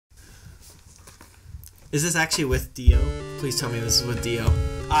Is this actually with Dio? Please tell me this is with Dio.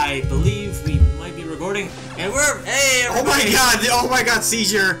 I believe we might be recording, and hey, everybody. Oh my god,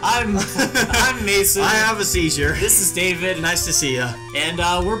 seizure. I'm Mason. I have a seizure. This is David. Nice to see ya. And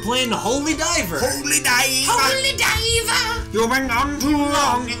we're playing Holy Diver. Holy Diver. Holy Diver. You've been gone too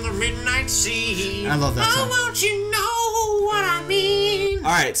long in the midnight sea. I love that song. Won't you know what I mean?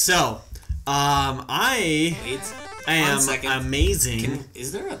 Alright, so, I am amazing.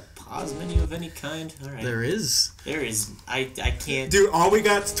 Is there a pause menu of any kind? Alright. There is. There is. I can't. Dude, all we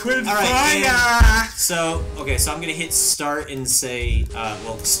got is twin fire. So, okay, so I'm gonna hit start and say,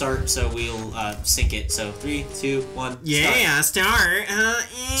 well, start, so we'll sync it. So 3, 2, 1. Yeah, start.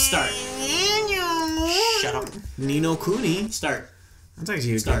 Start. Shut up. Nino Cooney. Start. That's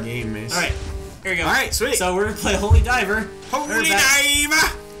actually a good game, man. Alright, here we go. Alright, sweet. So we're gonna play Holy Diver. Holy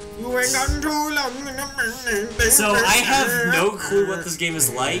Diver! You ain't gone too long. So I have no clue what this game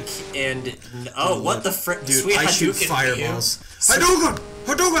is like, and what the frick? Dude, Sweet I shoot Hadouken fireballs. Hadouken!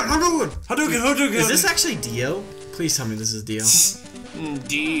 Hadouken! Hadouken! Hadouken! Is this actually Dio? Please tell me this is Dio.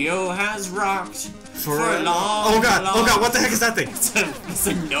 Dio has rocked for a long. Oh god! What the heck is that thing? It's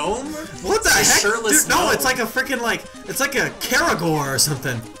a gnome. What the heck? Shirtless Dude, no, gnome. it's like a freaking it's like a Karagor or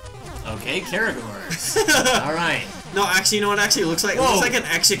something. Okay, Karagors. All right. No, actually, you know what it actually looks like? It looks like an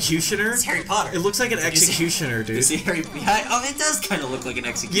executioner. It's Harry Potter. It looks like an executioner, dude. You see Harry? Oh, it does kind of look like an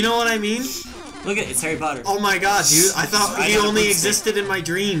executioner. You know what I mean? Look at it. It's Harry Potter. Oh my god, dude! I thought he only existed in my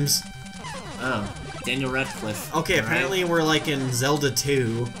dreams. Oh, Daniel Radcliffe. Okay, apparently we're like in Zelda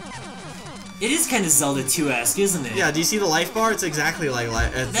 2. It is kind of Zelda 2-esque, isn't it? Yeah. Do you see the life bar? It's exactly like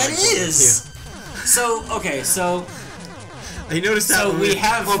that is. So okay, so. I noticed that. So we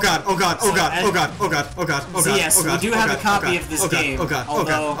have. Oh god! Oh god! Oh god! Oh god! Oh god! Oh god! Oh god! So yes, we do have a copy of this game. Oh god! Oh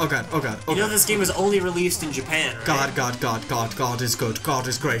god! Oh god! Oh god! You know this game was only released in Japan, right? God is good. God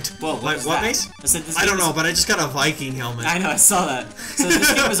is great. Whoa, what Mace? I said this. I don't know, but I just got a Viking helmet. I know, I saw that. So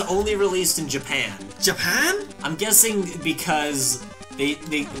this game was only released in Japan. Japan? I'm guessing because they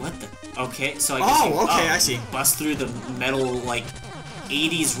what the? Okay, so I guess I see. Bust through the metal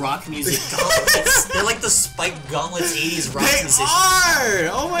 80s rock music gauntlets. They're like the spiked gauntlets 80s rock musicians. They are!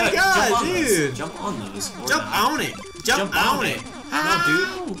 Oh my god, dude! Jump on those. Jump on it! Jump on it! No,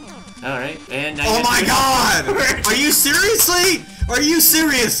 dude. Alright, and oh my god! Are you seriously? Are you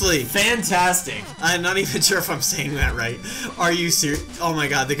seriously? Fantastic. I'm not even sure if I'm saying that right. Are you serious? Oh my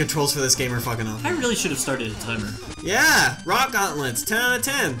god, the controls for this game are fucking awesome. I really should have started a timer. Yeah! Rock gauntlets, 10 out of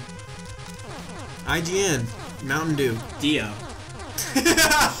 10. IGN. Mountain Dew. Dio.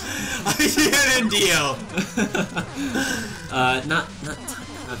 IGN and Dio. Not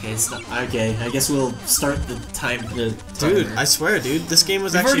okay, stop. Okay, I guess we'll start the timer. Dude, I swear, dude, this game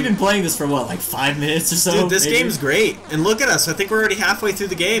was We've actually... already been playing this for what, like 5 minutes or so? Dude, this game's great. And look at us, I think we're already halfway through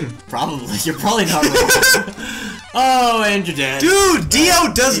the game. Probably. You're probably not wrong. Oh, and you're dead. Dude,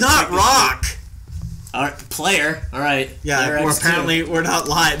 Dio does not rock! Alright, player. Alright. Yeah, apparently we're not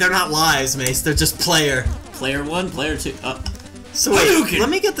live. They're not lives, Mace. They're just player. Player 1, player 2. So wait, let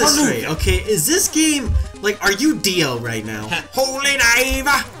me get this straight. Okay, is this game are you Dio right now? Holy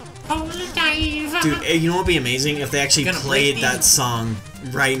Diver! Holy Diver! Dude, you know what would be amazing if they actually played that song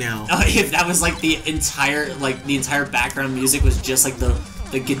right now. Oh, if that was like the entire background music was just like the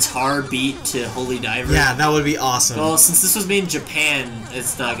guitar beat to Holy Diver. Yeah, that would be awesome. Well, since this was made in Japan,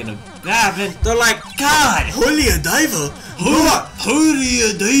 it's not gonna happen. They're like, God! Holy Diver?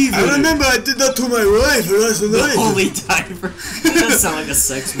 Holy Diver! I remember I did that to my wife last night. Holy Diver. That does sound like a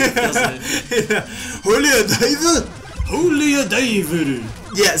sex movie, doesn't it? Yeah. Holy Diver? Holy Diver!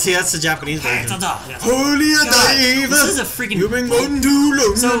 Yeah, see, that's the Japanese version. Holy Diver! This is a freaking... You've been going too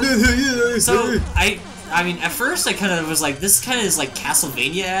long. So I mean, at first I kind of was like, this kind of is like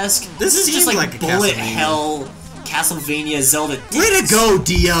Castlevania-esque. This is just like a bullet Castlevania. hell Castlevania Zelda. Way to go,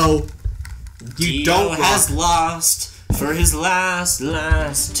 Dio! You Dio has lost for his last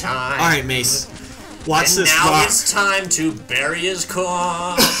time. Alright, Mace. Watch this now rock. It's time to bury his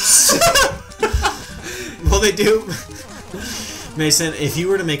corpse. Well, they do. Mason, if you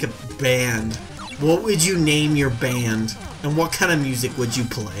were to make a band, what would you name your band? And what kind of music would you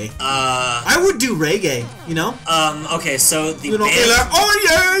play? I would do reggae, you know? Okay, so the band... like,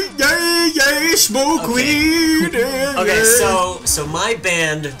 oh, yeah, smoke weed, yeah, okay, so my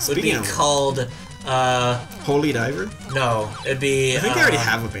band would be called, Holy Diver? No, it'd be... I think they already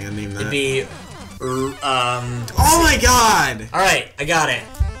have a band name that. It'd be, oh my god! Alright, I got it.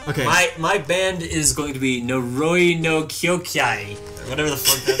 Okay. My band is going to be Noroi no Kyokai. Whatever the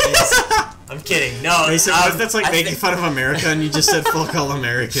fuck that is. I'm kidding. No. Mason, what if that's like making fun of America and you just said fuck all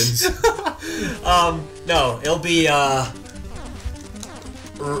Americans? No, it'll be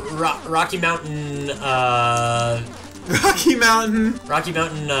Rocky Mountain. Rocky Mountain. Rocky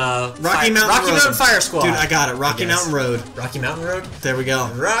Mountain Fire Squad. Dude, I got it. Rocky Mountain Road. Rocky Mountain Road. There we go.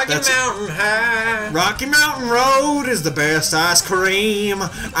 Mountain High. Rocky Mountain Road is the best ice cream.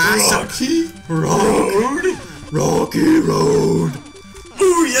 Rocky Road.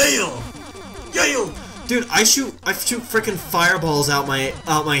 Ooh yeah. Dude, I shoot freaking fireballs out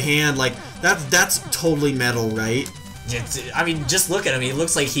my hand like that's totally metal, right? I mean, just look at him. He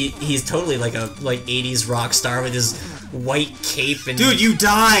looks like he's totally like a 80s rock star with his white cape and. Dude, you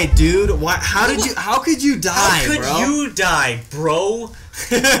died, dude. What? How could you die, How could bro? you die, bro?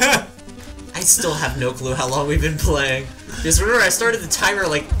 I still have no clue how long we've been playing. Just remember, I started the timer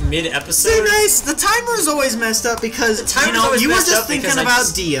like mid-episode. See, nice. The timer is always messed up because you were just thinking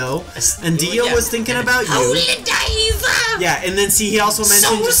about Dio, and Dio was thinking about you. Holy diver! Yeah, and then see, he also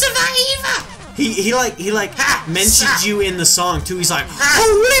mentioned. Soul survivor! He mentioned you in the song too. He's like,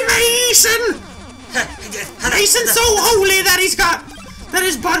 Holy Mason! Mason's so holy that his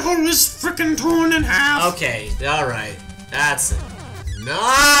butthole is freaking torn in half. Okay, alright. That's it.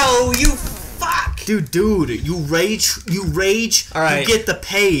 No, you fuck! Dude, you rage, Alright. you get the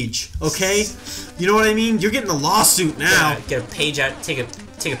page, okay? You know what I mean? You're getting a lawsuit now. Get a page out, take a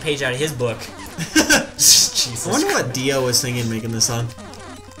page out of his book. Jesus I wonder Christ. what Dio was thinking making this song.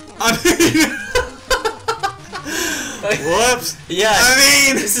 I mean, whoops. Yeah, I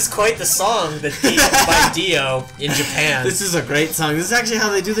mean, this is quite the song that by Dio in Japan. This is a great song. This is actually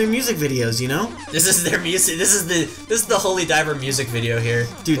how they do their music videos, you know? This is their music. This is the Holy Diver music video here.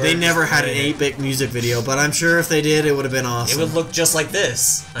 Dude, they never had an 8-bit music video, but I'm sure if they did, it would have been awesome. It would look just like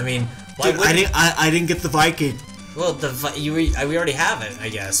this. I mean, why Dude, I didn't get the Viking. Well, we already have it, I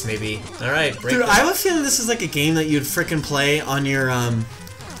guess. Maybe. All right. Dude, I have a feeling this is like a game that you'd frickin' play on your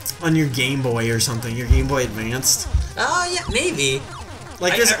Game Boy or something. Your Game Boy Advanced. Oh yeah, maybe.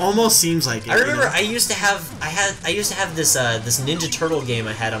 Like this almost seems like it. I remember you know? I used to have this this Ninja Turtle game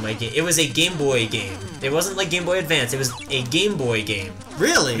I had on my game. It was a Game Boy game. It wasn't like Game Boy Advance. It was a Game Boy game.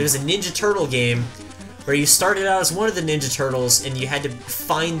 Really? It was a Ninja Turtle game where you started out as one of the Ninja Turtles and you had to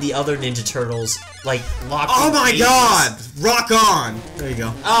find the other Ninja Turtles like locked. Oh my god! Rock on! There you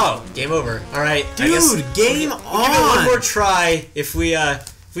go. Oh, game over. All right, dude, game on. We'll give it one more try. If we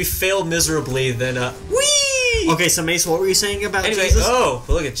fail miserably, then whee! Okay, so Mace, what were you saying about anyway, Jesus? Oh,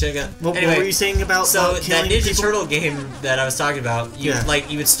 look at check out. What anyway, were you saying about so that Ninja people? Turtle game that I was talking about? You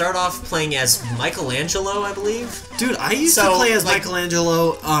you would start off playing as Michelangelo, I believe. Dude, I used to play as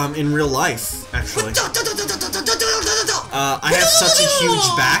Michelangelo in real life, actually. I have such a huge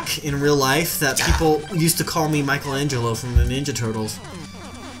back in real life that people used to call me Michelangelo from the Ninja Turtles.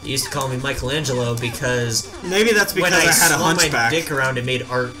 You used to call me Michelangelo because maybe that's because I had a hunchback. My dick around and made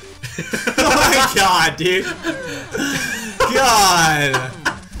art. Oh my god, dude. God.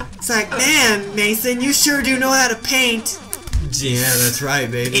 It's like, man, Mason, you sure do know how to paint. Yeah, that's right,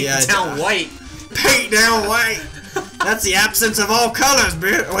 baby. Paint down white. Paint down white. That's the absence of all colors,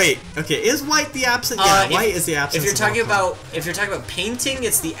 man. Wait, okay, is white the absence? Yeah, white is the absence. If you're talking about painting,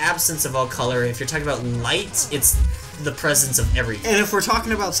 it's the absence of all color. If you're talking about light, it's the presence of everything. And if we're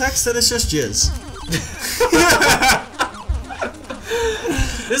talking about sex, then it's just jizz.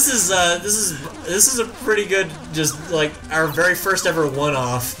 This is a pretty good, just like our very first ever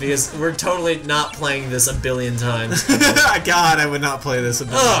one-off because we're totally not playing this a billion times. God, I would not play this a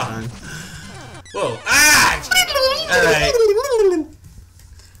billion times. Whoa! Ah! All right.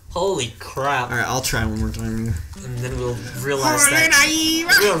 Holy crap! All right, I'll try one more time here. And then we'll realize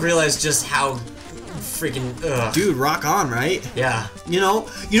we'll realize just how freaking dude, rock on, right? Yeah. You know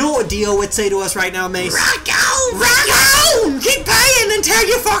what Dio would say to us right now, Mace? Rock on! Rock on! Keep playing until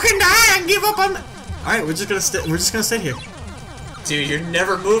you fucking die and give up on. All right, we're just gonna sit here. Dude, you're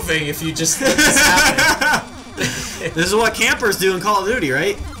never moving if you just let this happen. This is what campers do in Call of Duty,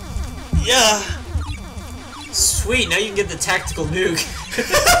 right? Yeah. Sweet, now you can get the tactical nuke.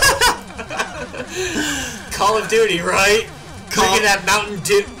 Call of Duty, right? Drinking that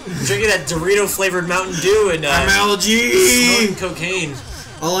Dorito flavored Mountain Dew and MLG. snorting cocaine.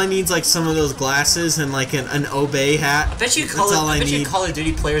 All I need is like some of those glasses and like an Obey hat. I bet you Call of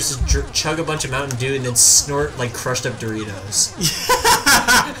Duty players just chug a bunch of Mountain Dew and then snort like crushed up Doritos.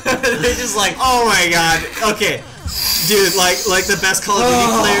 They just like, oh my god. Okay. Dude, like the best Call of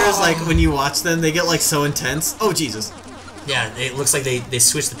Duty players, like when you watch them, they get like so intense. Oh Jesus. Yeah, it looks like they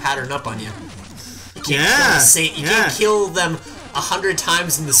switch the pattern up on you. You You can't kill them 100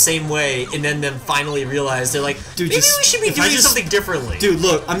 times in the same way and then finally realize they're like, dude, maybe we should be doing something differently. Dude,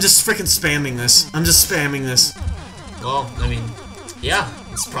 look, I'm just freaking spamming this. Well, I mean, yeah,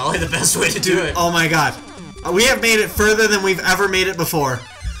 it's probably the best way to do it. Oh my god. We have made it further than we've ever made it before.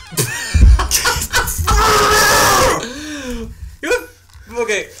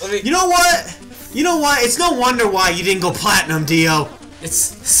 Okay, let me... You know what? You know what? It's no wonder why you didn't go platinum, Dio.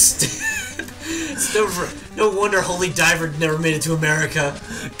 It's no wonder Holy Diver never made it to America.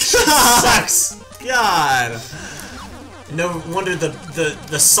 Sucks. God. No wonder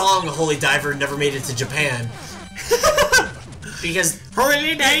the song Holy Diver never made it to Japan. Because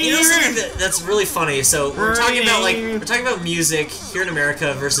Holy Diver. You know something that's really funny. So we're talking about music here in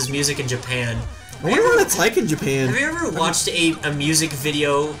America versus music in Japan. I wonder what it's like in Japan. Have you ever watched a music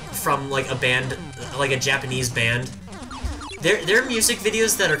video from like a band, like a Japanese band? Their music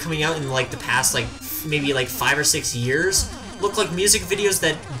videos that are coming out in like the past maybe 5 or 6 years look like music videos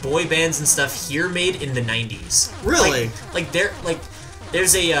that boy bands and stuff here made in the 90s. Really?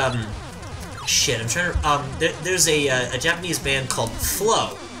 There's a shit. I'm trying to there's a Japanese band called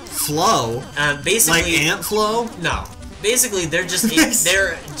Flow. Flow? Basically like Ant Flow? No. Basically, they're just a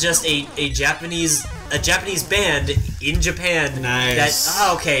Japanese band in Japan. Nice.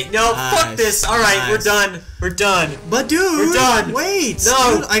 Okay. No, nice. Fuck this. All right, nice. We're done. But dude, we're done. Wait.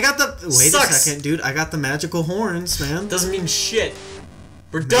 No, dude, I got the. Wait Sucks. a second, dude. I got the magical horns, man. Doesn't mean shit.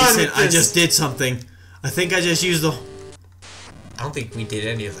 We're done with this. I just did something. I think I just used the. I don't think we did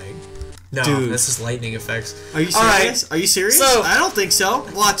anything. No, dude. This is lightning effects. Are you serious? Are you serious? So, I don't think so.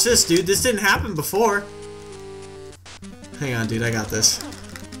 Watch this, dude. This didn't happen before. Hang on, dude. I got this.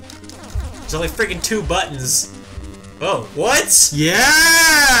 There's only freaking 2 buttons. Oh, what?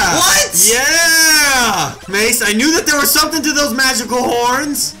 Yeah! What? Yeah! Mace, I knew that there was something to those magical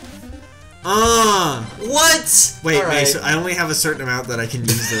horns. What? Wait, Mace, I only have a certain amount that I can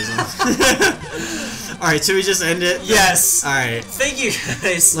use those on. Alright, should we just end it? Yes. Alright. Thank you,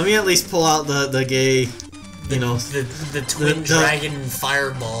 guys. Let me at least pull out the gay, the twin dragon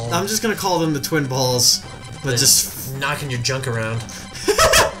fireball. I'm just gonna call them the twin balls. But just knocking your junk around.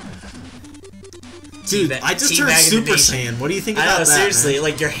 Dude, I just turned Super Saiyan. What do you think about that, seriously, man?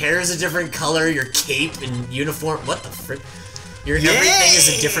 like your hair is a different color, your cape and uniform. What the frick? Your everything is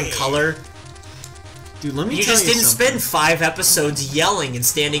a different color. Dude, let me tell you You just didn't spend 5 episodes yelling and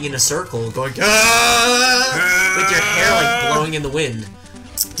standing in a circle, going with your hair like blowing in the wind.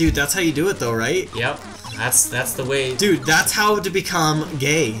 Dude, that's how you do it, though, right? Yep, that's the way. Dude, that's how to become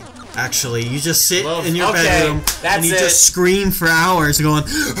gay. Actually, you just sit in your bedroom and you just scream for hours going,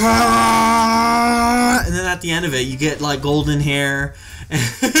 Aah! And then at the end of it, you get like golden hair.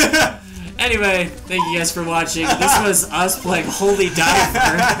 Anyway, thank you guys for watching. This was us playing Holy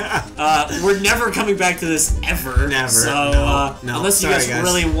Diver. We're never coming back to this ever. Never. So, no. unless you guys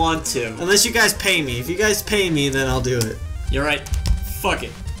really want to. Unless you guys pay me. If you guys pay me, then I'll do it. You're right. Fuck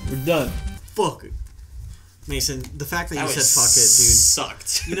it. We're done. Fuck it. Mason, the fact that you said fuck it, dude.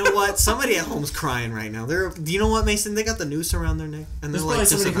 Sucked. You know what? Somebody at home's crying right now. You know what, Mason? They got the noose around their neck. And they're like,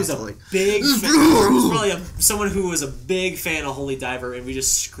 somebody who's a big fan. There's probably someone who was a big fan of Holy Diver, and we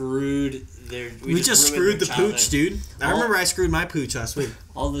just screwed their. We just screwed the pooch, dude. I remember I screwed my pooch last week.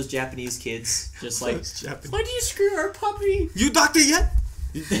 All those Japanese kids, just like, why do you screw our puppy? You doctor yet?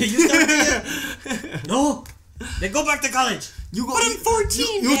 You doctor yet? No. Then go back to college. But I'm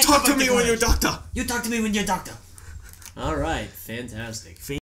 14. You talk to me when you're doctor. You talk to me when you're doctor. All right, fantastic.